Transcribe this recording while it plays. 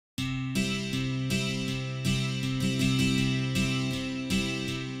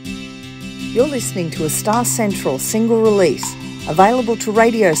You're listening to a Star Central single release, available to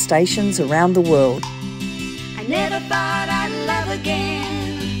radio stations around the world. I never thought I'd love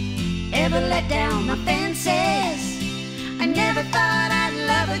again, ever let down my fences. I never thought I'd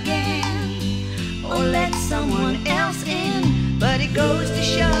love again, or let someone else in. But it goes to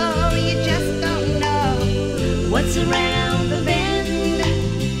show you just don't know what's around the bend.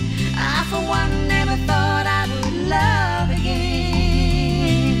 I for one never thought I would love again.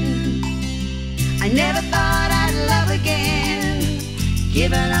 I never thought I'd love again,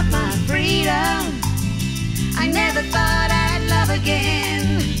 giving up my freedom. I never thought I'd love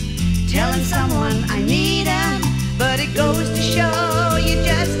again, telling someone I need them. But it goes to show you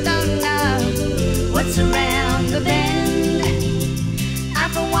just don't know what's around the bend. I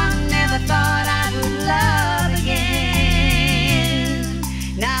for one never thought I would love again.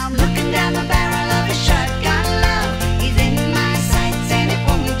 Now I'm looking down the barrel of a shotgun love. He's in my sights and it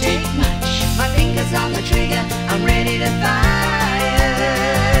won't take much. My fingers on the trigger, I'm ready to fire.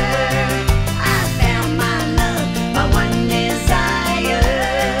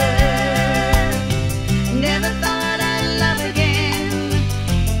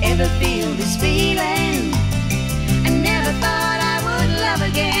 Feel this feeling. I never thought I would love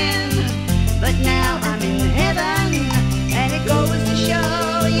again, but now I'm in heaven, and it goes to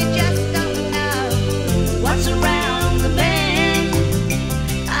show you just don't know what's around the bend.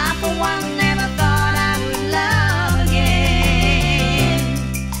 I for one never thought I would love again.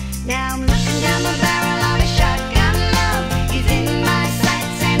 Now I'm looking down the barrel of a shotgun love. He's in my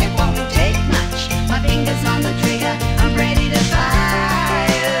sights and it won't take much. My fingers on the trigger, I'm ready to fire.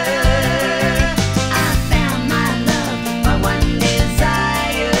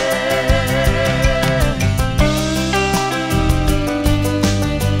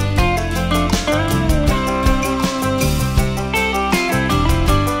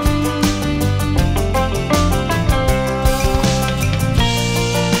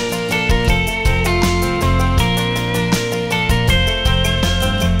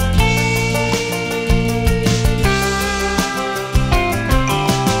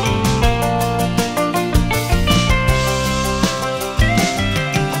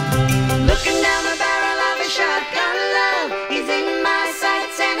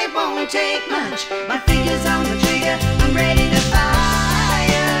 Take much. My fingers on the trigger, I'm ready to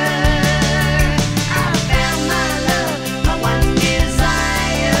fire. I found my love, my one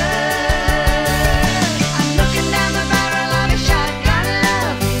desire. I'm looking down the barrel of a shotgun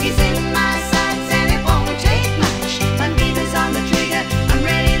love. He's in my sights and it won't take much. My fingers on the trigger, I'm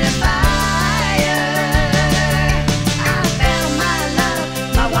ready to fire. I found my love,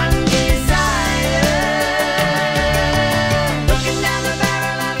 my one desire. Looking down the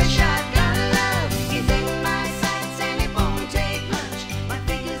barrel of a shotgun love. He's in my sights and it won't take much. My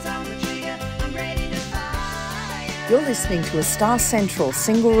fingers on the trigger, I'm ready to fire. You're listening to a Star Central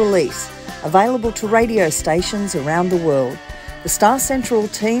single release, available to radio stations around the world. The Star Central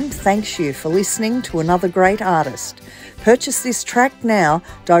team thanks you for listening to another great artist. Purchase this track now,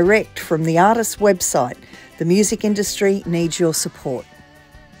 direct from the artist's website. The music industry needs your support.